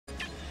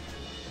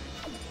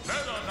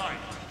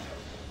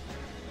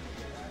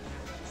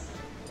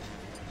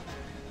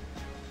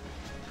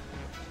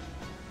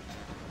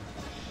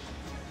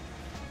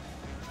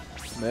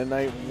Meta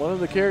Knight, one of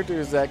the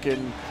characters that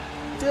can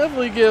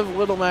definitely give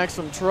Little Mac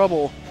some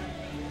trouble.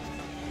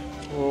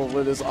 Well,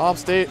 with his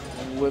offstage,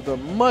 with a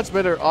much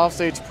better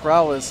offstage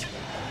prowess.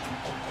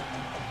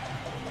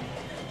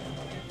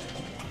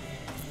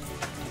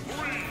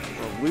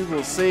 Well, we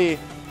will see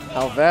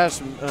how Vash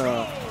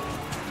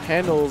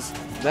handles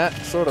that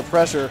sort of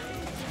pressure.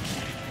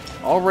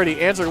 Already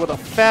answered with a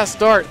fast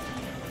start.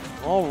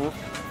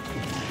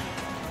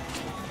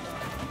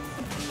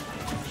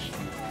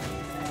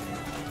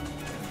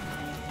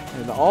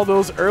 And all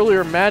those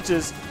earlier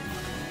matches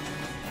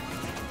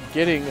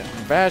getting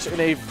Vash in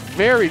a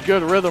very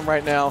good rhythm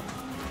right now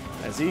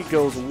as he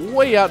goes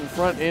way out in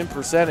front in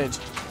percentage.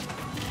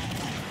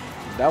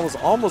 That was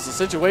almost a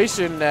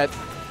situation that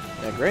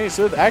Granny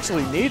Smith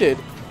actually needed.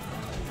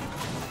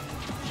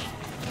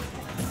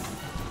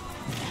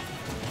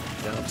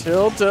 Down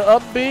tilt to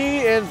up B,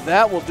 and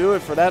that will do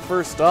it for that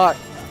first stock.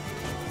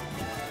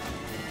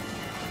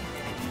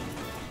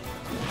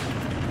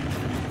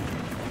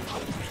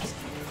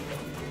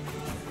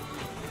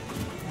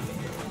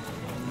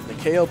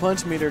 KO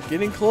punch meter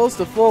getting close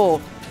to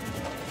full.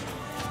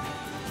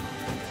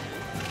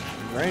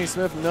 Granny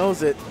Smith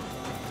knows it.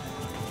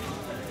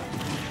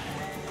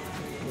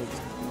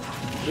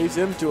 Which leads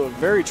him to a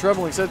very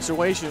troubling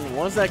situation.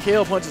 Once that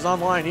KO punch is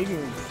online, he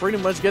can pretty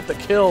much get the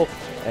kill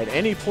at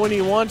any point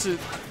he wants it.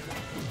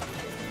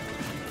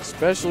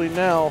 Especially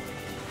now.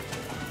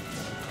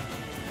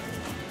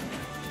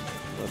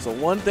 It's a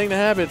one thing to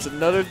have it, it's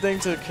another thing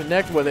to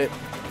connect with it.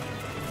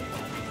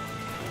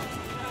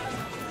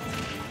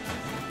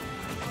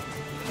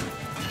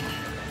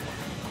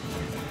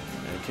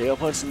 KO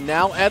punch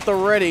now at the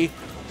ready.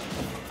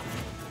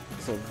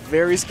 It's a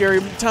very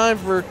scary time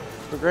for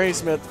Granny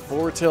Smith.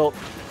 Forward tilt.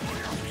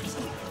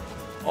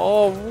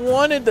 Oh,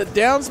 wanted the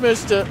down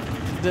smash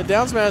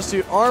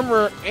to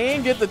armor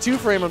and get the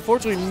 2-frame.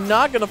 Unfortunately,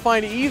 not going to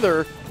find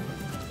either.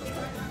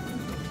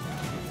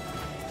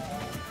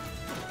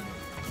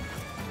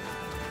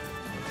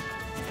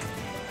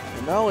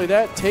 And not only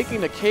that,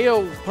 taking the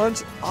KO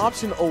punch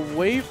option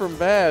away from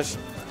Vash.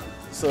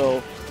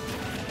 So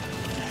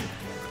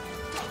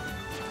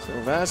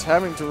Vash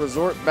having to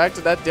resort back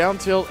to that down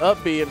tilt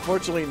up B.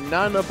 Unfortunately,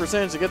 not enough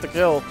percentage to get the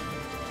kill,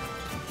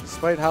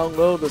 despite how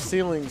low the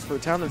ceilings for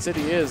Town and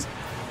City is.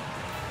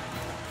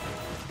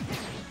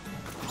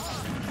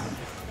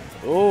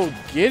 Oh,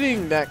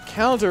 getting that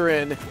counter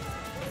in.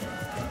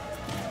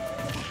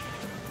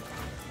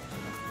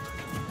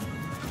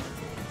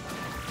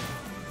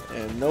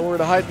 And nowhere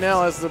to hide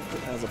now as the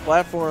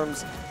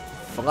platforms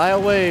fly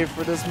away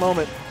for this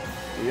moment.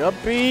 The up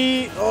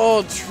B,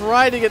 oh,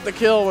 tried to get the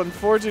kill.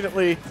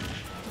 Unfortunately,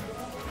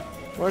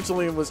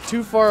 was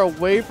too far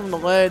away from the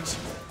ledge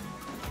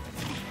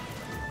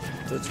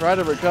to try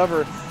to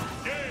recover.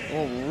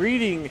 Oh,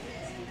 reading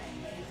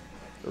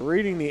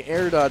the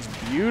air dodge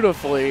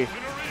beautifully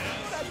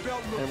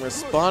and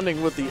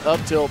responding with the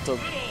up tilt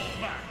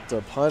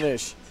to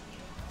punish.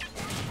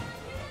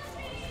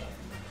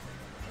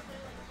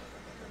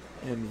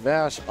 And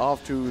Vash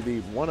off to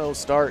the 1-0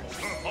 start.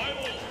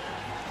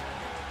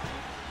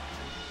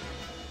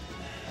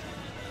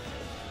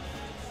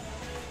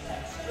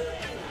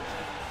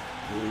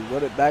 We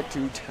run it back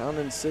to Town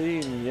and City,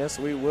 and yes,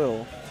 we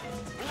will.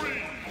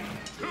 3,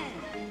 2,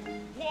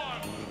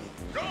 1,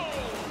 go!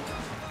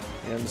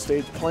 And the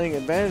stage playing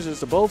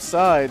advantages to both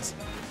sides.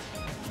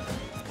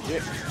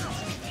 Yeah.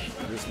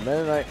 This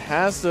Meta Knight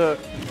has to.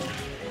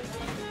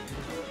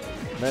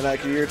 Meta Knight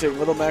can either take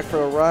Little Mac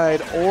for a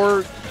ride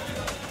or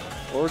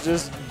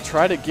just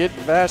try to get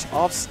Vash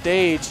off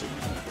stage.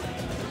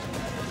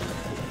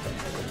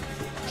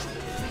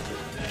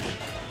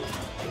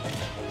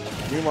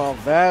 Meanwhile,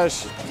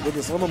 Vash with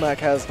his Little Mac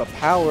has the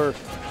power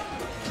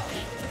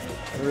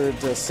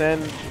to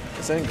send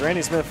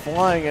Granny Smith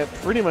flying at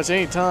pretty much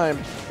any time,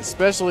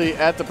 especially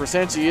at the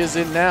percent she is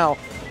in now.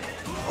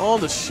 Oh,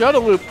 the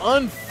shuttle loop,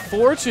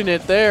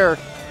 unfortunate there.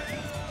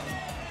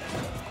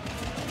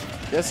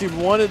 Guess he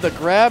wanted the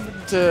grab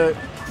to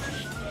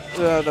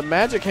the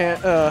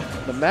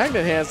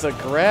magnet hands to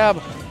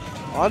grab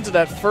onto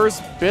that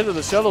first bit of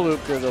the shuttle loop,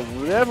 because it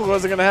never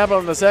wasn't going to happen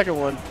on the second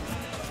one.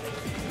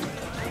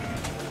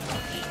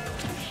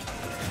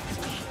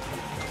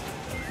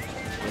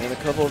 And a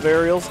couple of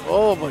aerials.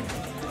 Oh, but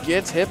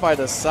gets hit by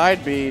the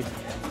side B.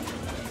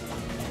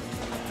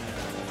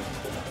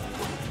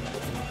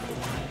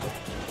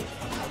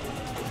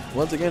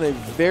 Once again, a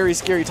very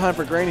scary time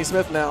for Granny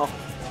Smith now,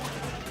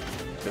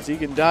 because he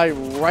can die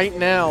right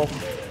now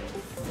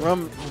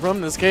from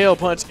this KO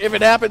punch. If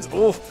it happens,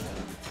 oof.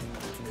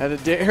 Had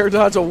to air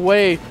dodge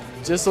away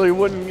just so he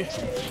wouldn't get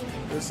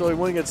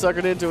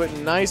suckered into it.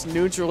 Nice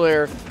neutral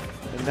air,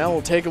 and now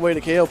we'll take away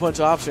the KO punch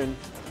option.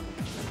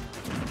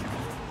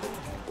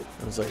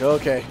 It's like,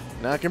 okay,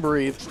 now I can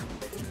breathe.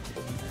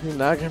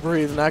 Now I can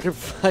breathe, and I can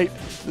fight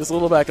this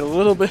Little Mac a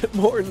little bit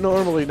more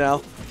normally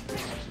now.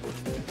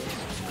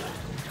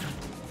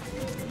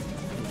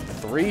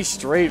 3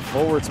 straight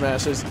forward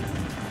smashes.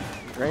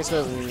 Granny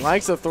Smith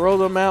likes to throw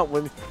them out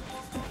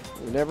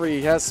whenever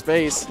he has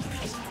space,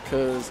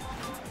 because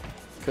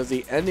because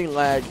the ending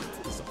lag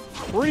is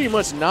pretty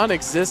much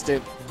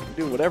non-existent.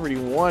 Do whatever he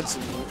wants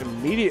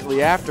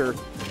immediately after.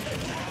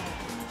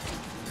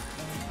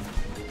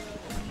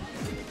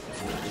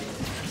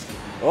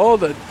 Oh,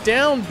 the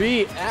down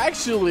B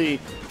actually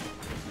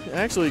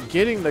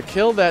getting the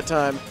kill that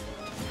time.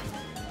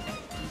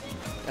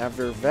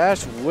 After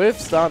Vash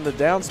whiffs on the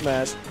down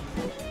smash.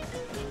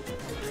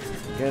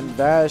 Again,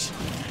 Vash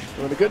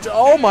doing a good job.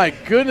 Oh my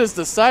goodness,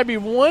 the side B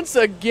once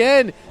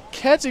again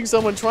catching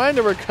someone trying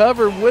to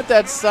recover with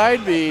that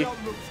side B.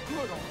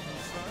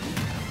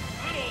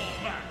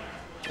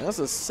 That's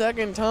the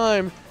second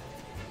time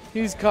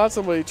he's caught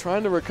somebody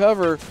trying to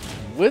recover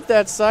with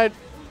that side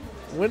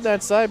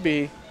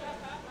B.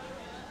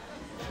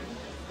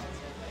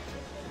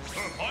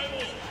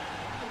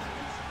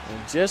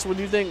 And just when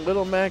you think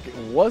Little Mac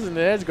wasn't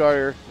an edge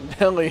guarder,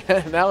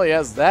 now he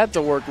has that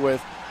to work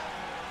with.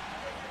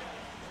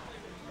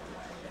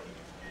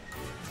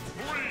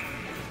 3,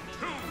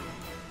 2,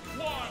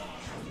 1,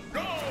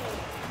 go!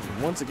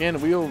 Once again,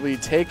 we will be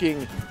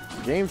taking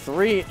Game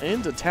 3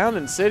 into Town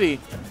and City.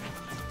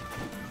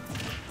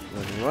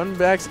 When run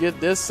backs get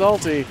this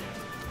salty.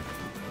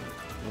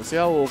 We'll see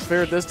how it will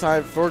fare this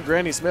time for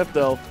Granny Smith,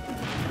 though.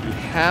 He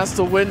has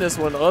to win this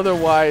one,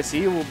 otherwise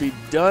he will be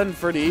done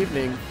for the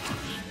evening.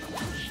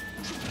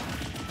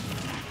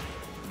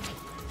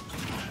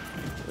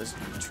 Just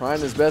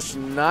trying his best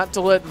not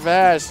to let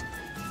Vash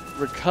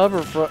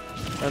recover from,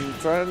 and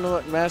trying to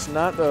let Vash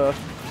not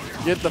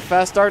get the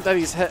fast start that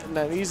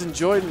he's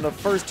enjoyed in the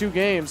first 2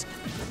 games.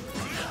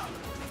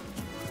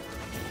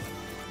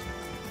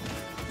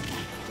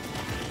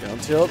 Down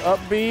tilt, up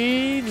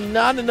B,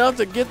 not enough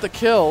to get the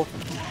kill.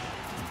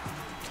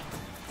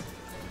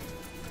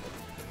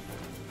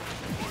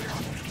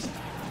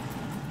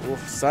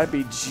 Oof, side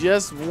B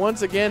just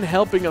once again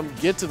helping him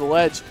get to the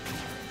ledge.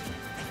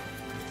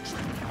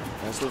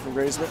 Nice work from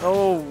Granny Smith.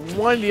 Oh,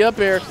 one the up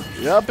air.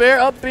 The up air,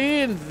 up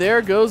B, and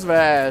there goes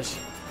Vash.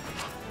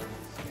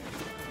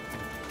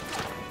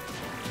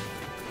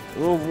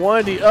 Ooh,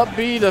 one the up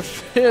B to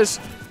fish.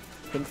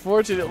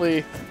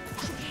 Unfortunately,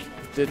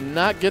 did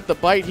not get the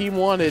bite he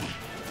wanted.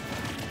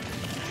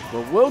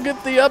 But we'll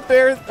get the up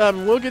air.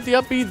 We'll get the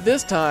up B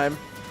this time.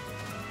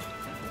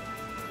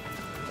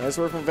 Nice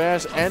work from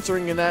Vash,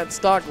 answering in that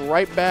stock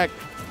right back.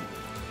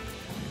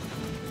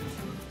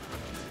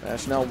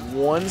 Vash now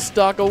 1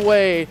 stock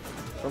away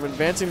from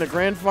advancing to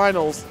Grand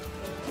Finals.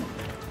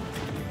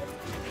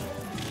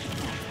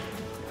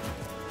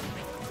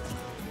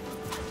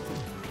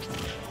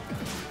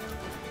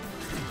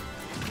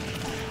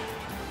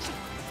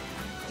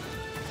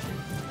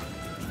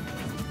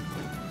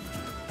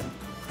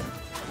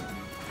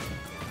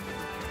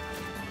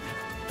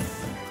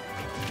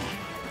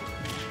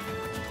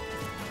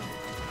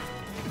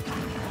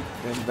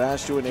 And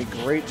Vash doing a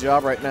great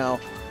job right now.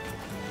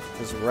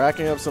 Just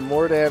racking up some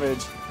more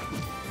damage.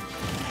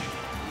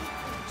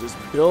 Just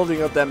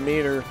building up that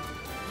meter.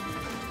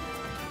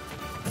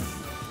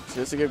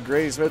 Just to give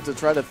Granny Smith to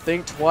try to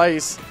think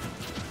twice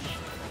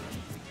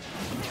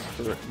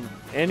for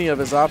any of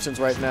his options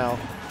right now.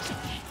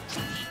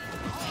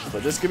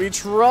 But this could be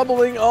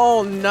troubling.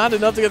 Oh, not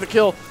enough to get the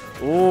kill.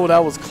 Oh,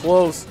 that was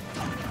close.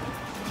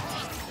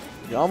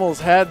 He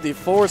almost had the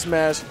forward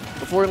smash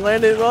before he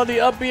landed on the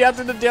up B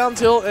after the down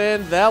tilt,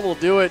 and that will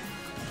do it.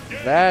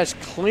 Vash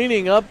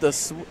cleaning up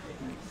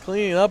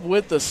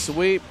with the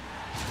sweep,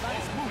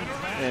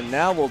 and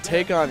now we'll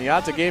take on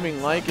Yatta Gaming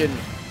Lycan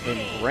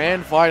in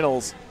Grand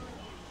Finals.